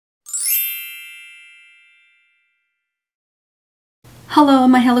Hello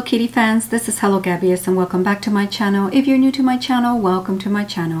my Hello Kitty fans, this is Hello Gabby and welcome back to my channel. If you're new to my channel, welcome to my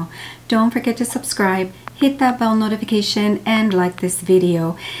channel. Don't forget to subscribe, hit that bell notification and like this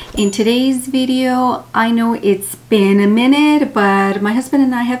video. In today's video, I know it's been a minute, but my husband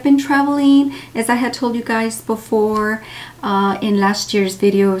and I have been traveling, as I had told you guys before in last year's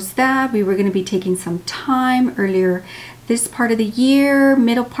videos that we were going to be taking some time earlier this part of the year,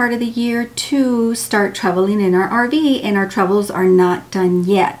 middle part of the year, to start traveling in our RV, and our travels are not done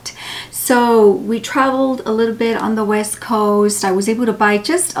yet. So we traveled a little bit on the West Coast. I was able to buy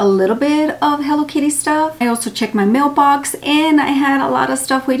just a little bit of Hello Kitty stuff. I also checked my mailbox and I had a lot of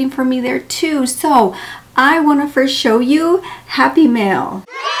stuff waiting for me there too. So I want to first show you Happy Mail.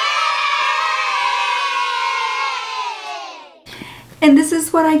 And this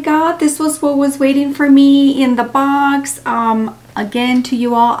is what I got. This was what was waiting for me in the box. Again, to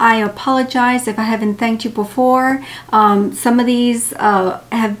you all, I apologize if I haven't thanked you before. Some of these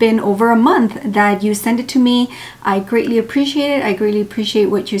have been over a month that you sent it to me. I greatly appreciate it. I greatly appreciate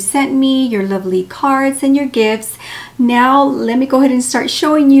what you sent me, your lovely cards and your gifts. Now, let me go ahead and start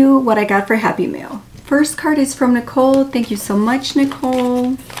showing you what I got for Happy Mail. First card is from Nicole. Thank you so much,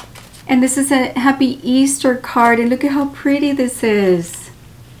 Nicole. And this is a Happy Easter card, and look at how pretty this is.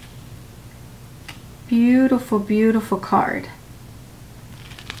 Beautiful, beautiful card.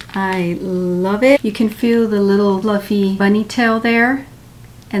 I love it. You can feel the little fluffy bunny tail there,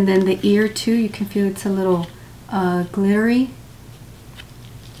 and then the ear too. You can feel it's a little glittery.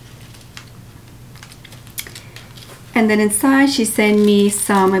 And then inside she sent me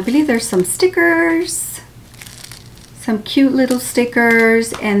some, I believe there's some stickers. Some cute little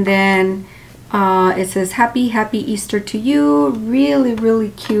stickers, and then it says happy Easter to you. Really,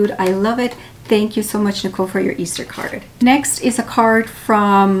 really cute. I love it. Thank you so much, Nicole, for your Easter card. Next is a card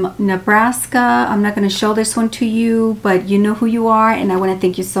from Nebraska. I'm not going to show this one to you, but you know who you are, and I want to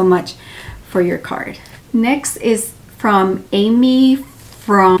thank you so much for your card. Next is from Amy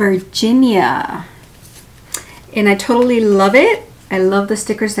from Virginia, and I totally love it. I love the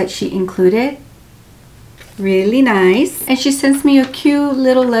stickers that she included. Really nice. And she sends me a cute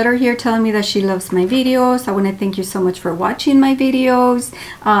little letter here telling me that she loves my videos. I want to thank you so much for watching my videos,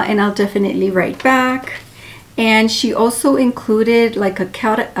 and I'll definitely write back. And she also included like a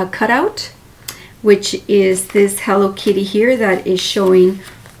cutout, which is this Hello Kitty here that is showing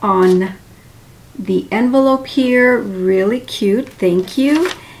on the envelope here. Really cute. Thank you.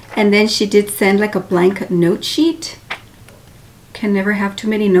 And then she did send like a blank note sheet. Can never have too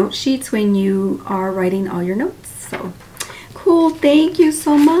many note sheets when you are writing all your notes. So cool. Thank you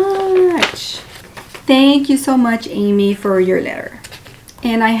so much. Thank you so much, Amy, for your letter.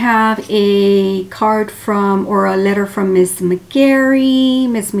 And I have a card from, or a letter from Miss McGarry.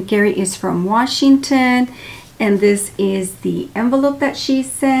 Miss McGarry is from Washington, and this is the envelope that she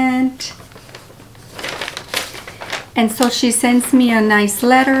sent. And so she sends me a nice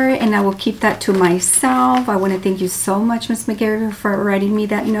letter, and I will keep that to myself. I want to thank you so much, Miss McGarry, for writing me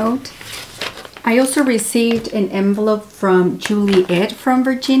that note. I also received an envelope from Juliet from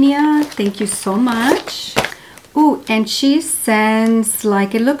Virginia. Thank you so much. Oh, and she sends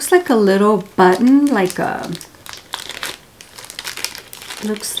like, it looks like a little button, like a,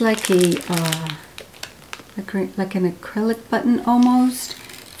 looks like a, like an acrylic button almost,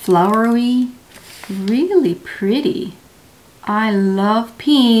 flowery. Really pretty. I love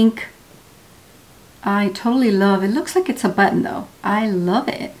pink. I totally love it. Looks like it's a button though. I love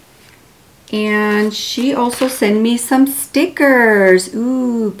it. And she also sent me some stickers.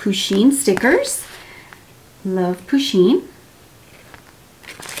 Ooh, Pusheen stickers. Love Pusheen.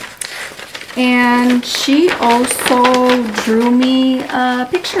 And she also drew me a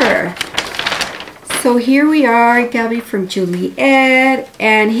picture. So here we are, Gabby from Juliet,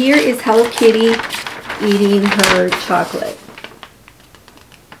 and here is Hello Kitty eating her chocolate.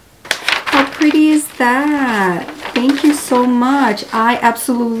 How pretty is that? Thank you so much. I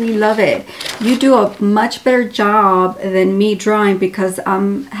absolutely love it. You do a much better job than me drawing because I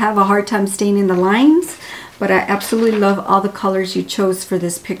have a hard time staying in the lines, but I absolutely love all the colors you chose for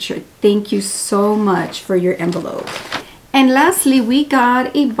this picture. Thank you so much for your envelope. And lastly, we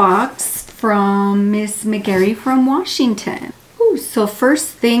got a box from Miss McGarry from Washington. Ooh, so first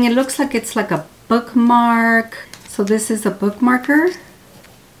thing, it looks like it's like a bookmark. So this is a bookmarker.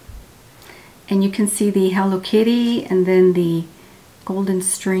 And you can see the Hello Kitty and then the golden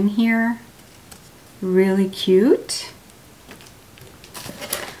string here. Really cute.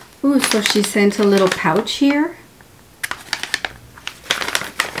 Ooh, so she sent a little pouch here.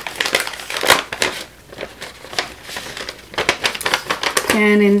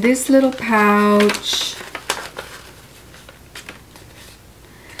 And in this little pouch,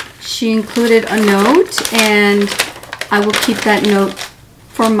 she included a note, and I will keep that note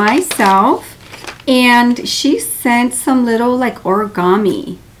for myself. And she sent some little like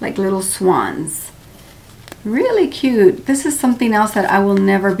origami, like little swans. Really cute. This is something else that I will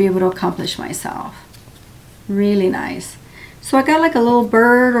never be able to accomplish myself. Really nice. So I got like a little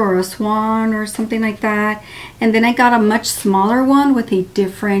bird or a swan or something like that. And then I got a much smaller one with a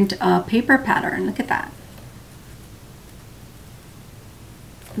different paper pattern. Look at that.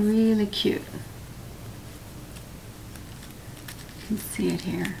 Really cute. You can see it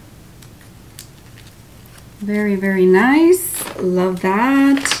here. Very, very nice. Love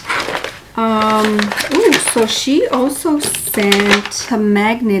that. Ooh, so she also sent a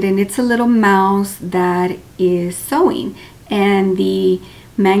magnet, and it's a little mouse that is sewing. And the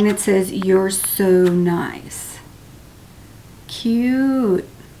magnet says, "You're so nice." Cute.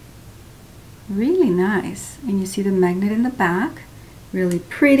 Really nice. And you see the magnet in the back. Really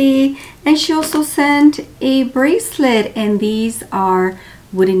pretty. And she also sent a bracelet, and these are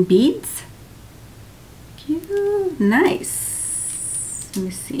wooden beads. Cute. Nice. Let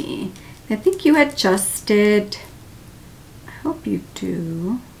me see. I think you adjusted. I hope you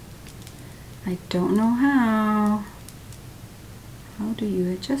do. I don't know how. How do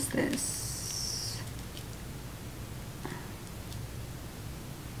you adjust this?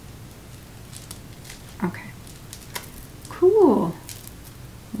 Okay. Cool.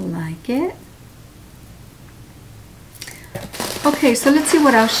 Like it. Okay, so let's see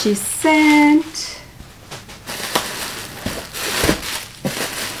what else she sent.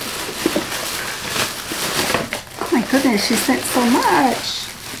 Oh my goodness, she sent so much.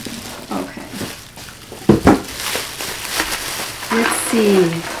 Okay. Let's see.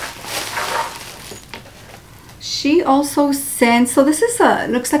 She also sent, so this is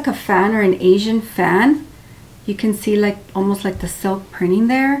looks like a fan or an Asian fan. You can see like almost like the silk printing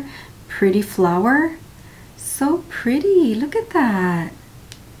there. Pretty flower. So pretty. Look at that.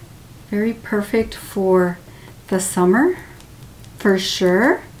 Very perfect for the summer for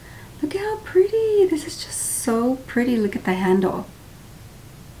sure. Look at how pretty. This is just so pretty. Look at the handle.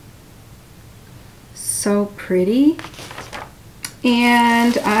 So pretty.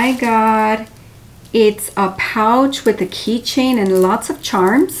 And I got, it's a pouch with a keychain and lots of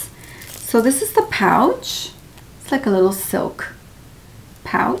charms. So this is the pouch. It's like a little silk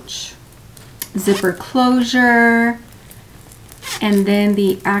pouch. Zipper closure. And then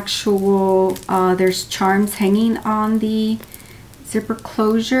the actual, there's charms hanging on the zipper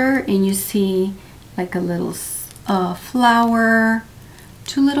closure. And you see like a little flower,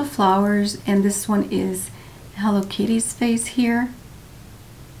 two little flowers. And this one is Hello Kitty's face here.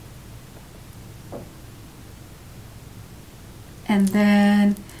 And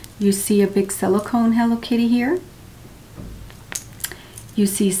then you see a big silicone Hello Kitty here. You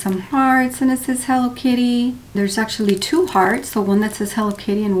see some hearts and it says Hello Kitty. There's actually two hearts, so one that says Hello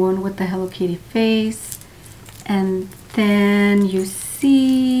Kitty and one with the Hello Kitty face. And then you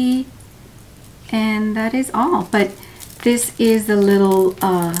see, and that is all. But this is a little,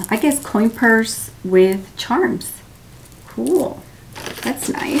 I guess, coin purse with charms. Cool. That's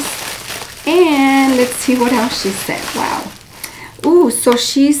nice. And let's see what else she sent. Wow. Ooh, so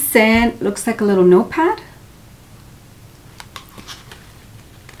she sent, looks like a little notepad.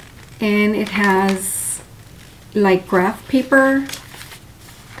 And it has like graph paper.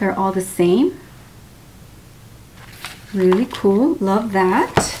 They're all the same. Really cool. Love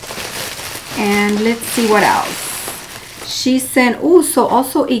that. And let's see what else. She sent, oh, so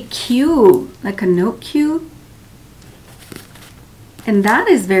also a cube, like a note cube. And that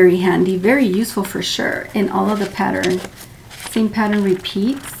is very handy, very useful for sure. And all of the pattern, same pattern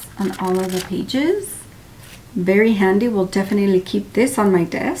repeats on all of the pages. Very handy. We'll definitely keep this on my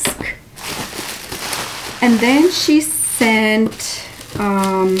desk. And then she sent,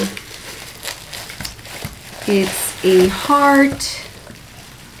 it's a heart,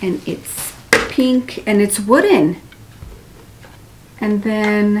 and it's pink, and it's wooden. And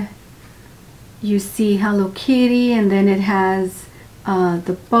then you see Hello Kitty, and then it has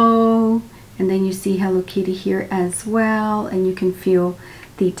the bow, and then you see Hello Kitty here as well, and you can feel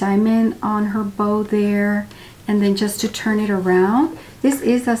the diamond on her bow there. And then just to turn it around, this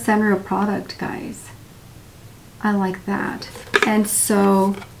is a Sanrio product, guys. I like that. And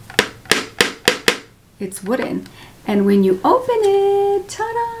so it's wooden, and when you open it,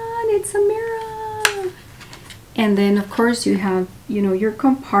 ta-da, it's a mirror. And then of course you have, you know, your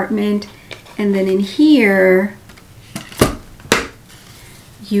compartment, and then in here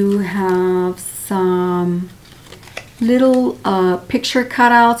you have some little picture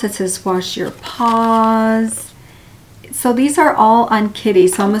cutouts that says wash your paws. So these are all on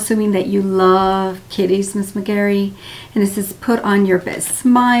kitties. So I'm assuming that you love kitties, Miss McGarry. And this is put on your best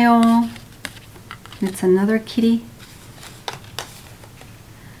smile. It's another kitty.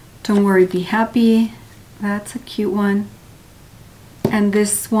 Don't worry, be happy. That's a cute one. And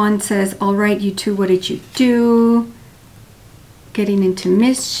this one says, all right, you two, what did you do? Getting into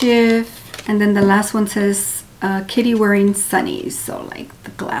mischief. And then the last one says, kitty wearing sunnies. So like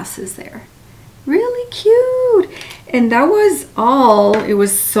the glasses there. Really cute. And that was all. It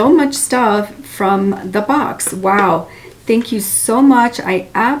was so much stuff from the box. Wow. Thank you so much. I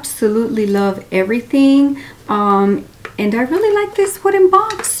absolutely love everything. And I really like this wooden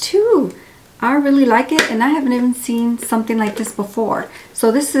box too. I really like it, and I haven't even seen something like this before.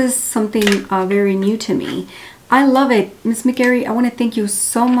 So this is something very new to me. I love it. Miss McGarry, I want to thank you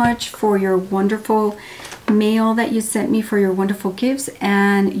so much for your wonderful mail that you sent me, for your wonderful gifts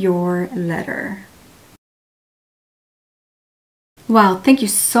and your letter. Wow, thank you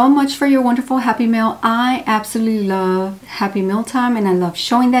so much for your wonderful Happy Mail. I absolutely love Happy Meal Time, and I love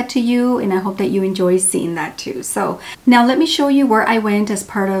showing that to you, and I hope that you enjoy seeing that too. So now let me show you where I went as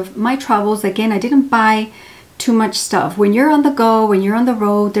part of my travels. Again, I didn't buy too much stuff. When you're on the go, when you're on the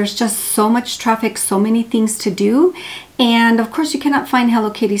road, there's just so much traffic, so many things to do. And of course, you cannot find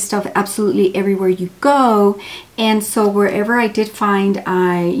Hello Kitty stuff absolutely everywhere you go. And so wherever I did find,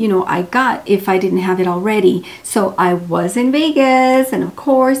 I got, if I didn't have it already. So I was in Vegas, and of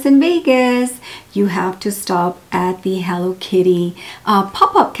course in Vegas, you have to stop at the Hello Kitty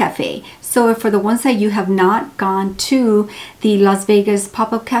pop-up cafe. So for the ones that you have not gone to the Las Vegas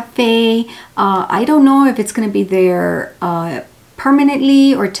pop-up cafe, I don't know if it's going to be there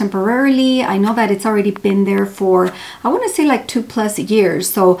permanently or temporarily. I know that it's already been there for, I want to say like 2+ years.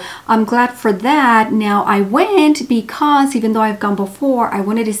 So I'm glad for that. Now I went because even though I've gone before, I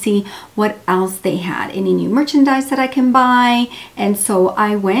wanted to see what else they had, any new merchandise that I can buy. And so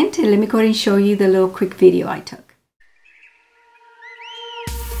I went, and let me go ahead and show you the little quick video I took.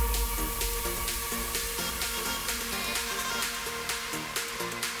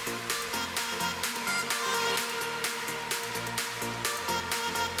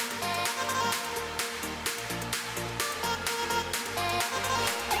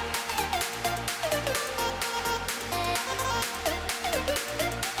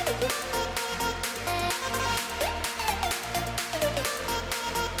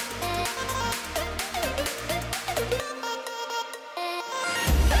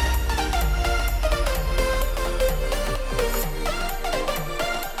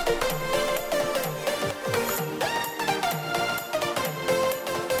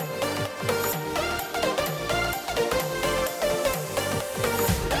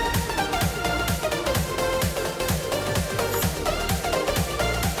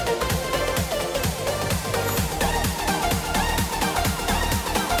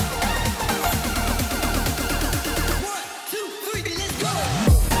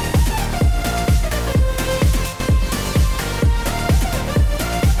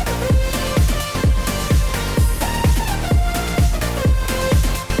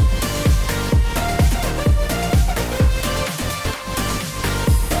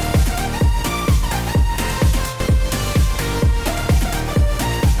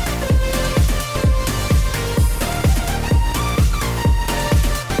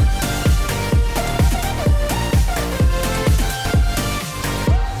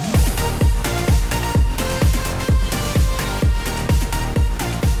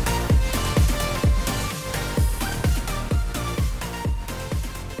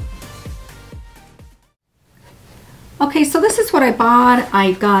 Okay, so this is what I bought.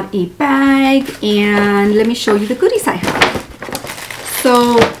 I got a bag, and let me show you the goodies I have.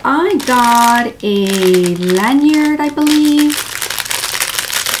 So I got a lanyard, I believe.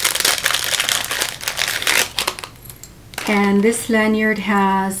 And this lanyard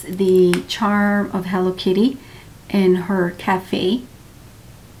has the charm of Hello Kitty in her cafe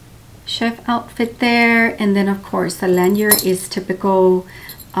chef outfit there. And then of course the lanyard is typical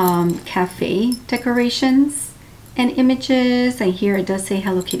cafe decorations and images, and here it does say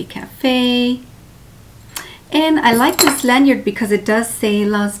Hello Kitty Cafe. And I like this lanyard because it does say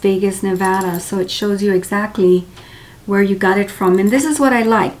Las Vegas, Nevada, so it shows you exactly where you got it from. And this is what I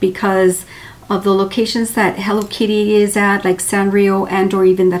like because of the locations that Hello Kitty is at, like Sanrio and or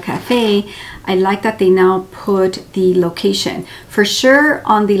even the cafe. I like that they now put the location. For sure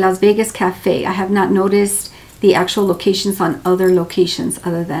on the Las Vegas cafe, I have not noticed the actual locations on other locations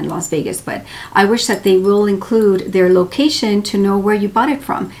other than Las Vegas, but I wish that they will include their location to know where you bought it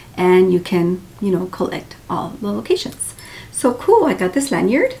from, and you can, collect all the locations. So cool, I got this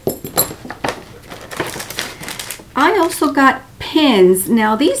lanyard. I also got pins.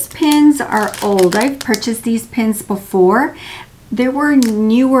 Now these pins are old. I've purchased these pins before. There were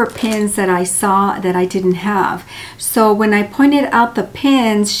newer pins that I saw that I didn't have. So when I pointed out the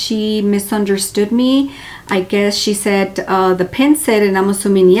pins, she misunderstood me. I guess she said the pin set, and I'm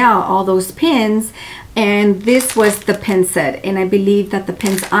assuming, yeah, all those pins. And this was the pin set. And I believe that the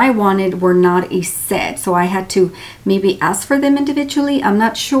pins I wanted were not a set. So I had to maybe ask for them individually. I'm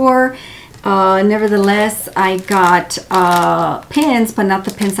not sure. Nevertheless, I got pins, but not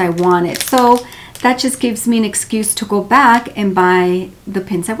the pins I wanted. So that just gives me an excuse to go back and buy the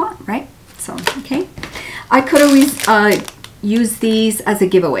pins I want, right? So, okay. I could always use these as a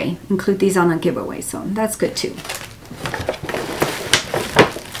giveaway, include these on a giveaway. So that's good too.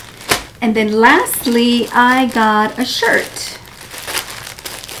 And then lastly, I got a shirt.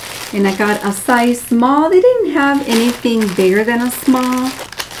 And I got a size small. They didn't have anything bigger than a small.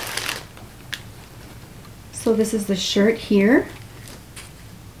 So this is the shirt here.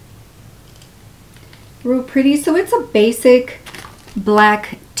 Real pretty. So it's a basic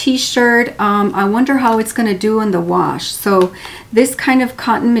black t-shirt. I wonder how it's going to do in the wash. So this kind of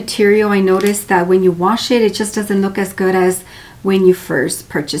cotton material, I noticed that when you wash it, it just doesn't look as good as when you first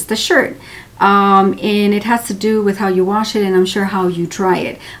purchased the shirt. And it has to do with how you wash it, and I'm sure how you dry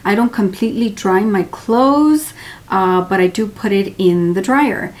it. I don't completely dry my clothes, but I do put it in the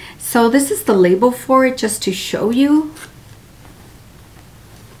dryer. So this is the label for it, just to show you.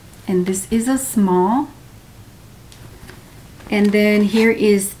 And this is a small. And then here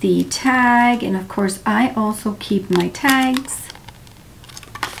is the tag, and of course I also keep my tags.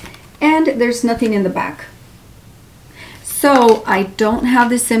 And there's nothing in the back. So I don't have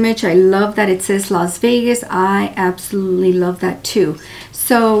this image. I love that it says Las Vegas. I absolutely love that too.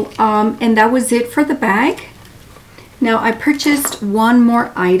 So, and that was it for the bag. Now I purchased one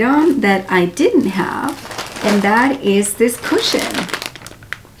more item that I didn't have, and that is this cushion.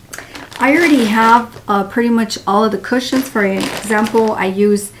 I already have pretty much all of the cushions. For example, I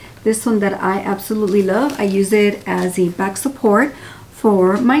use this one that I absolutely love. I use it as a back support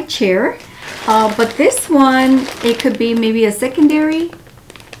for my chair. But this one, it could be maybe a secondary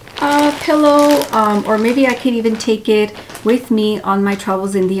pillow, or maybe I could even take it with me on my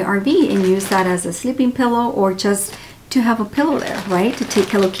travels in the RV and use that as a sleeping pillow, or just to have a pillow there, right? To take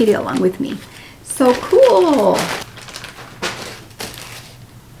Hello Kitty along with me. So cool.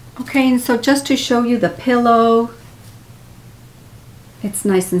 Okay, and so just to show you the pillow, it's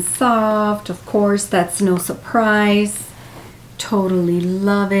nice and soft. Of course, that's no surprise. Totally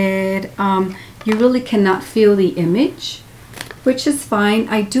love it. You really cannot feel the image, which is fine.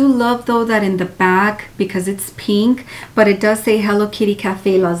 I do love though that in the back, because it's pink, but it does say Hello Kitty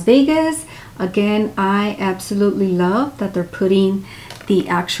Cafe Las Vegas. Again, I absolutely love that they're putting the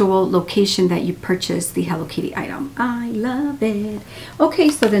actual location that you purchased the Hello Kitty item. I love it. Okay,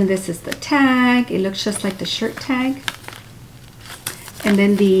 so then this is the tag. It looks just like the shirt tag. And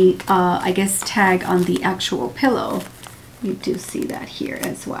then the, I guess, tag on the actual pillow. You do see that here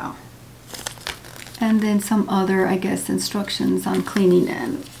as well. And then some other, I guess, instructions on cleaning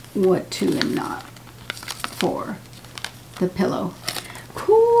and what to and not for the pillow.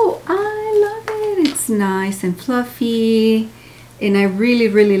 Cool, I love it. It's nice and fluffy. And I really,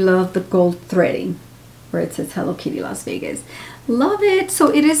 really love the gold threading where it says Hello Kitty Las Vegas. Love it.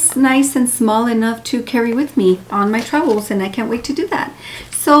 So it is nice and small enough to carry with me on my travels, and I can't wait to do that.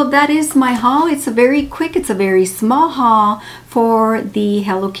 So that is my haul. It's a very quick, it's a very small haul for the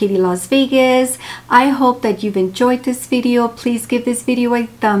Hello Kitty Las Vegas. I hope that you've enjoyed this video. Please give this video a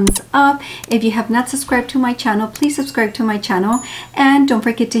thumbs up. If you have not subscribed to my channel, please subscribe to my channel. And don't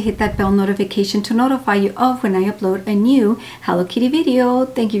forget to hit that bell notification to notify you of when I upload a new Hello Kitty video.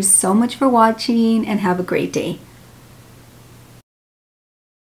 Thank you so much for watching, and have a great day.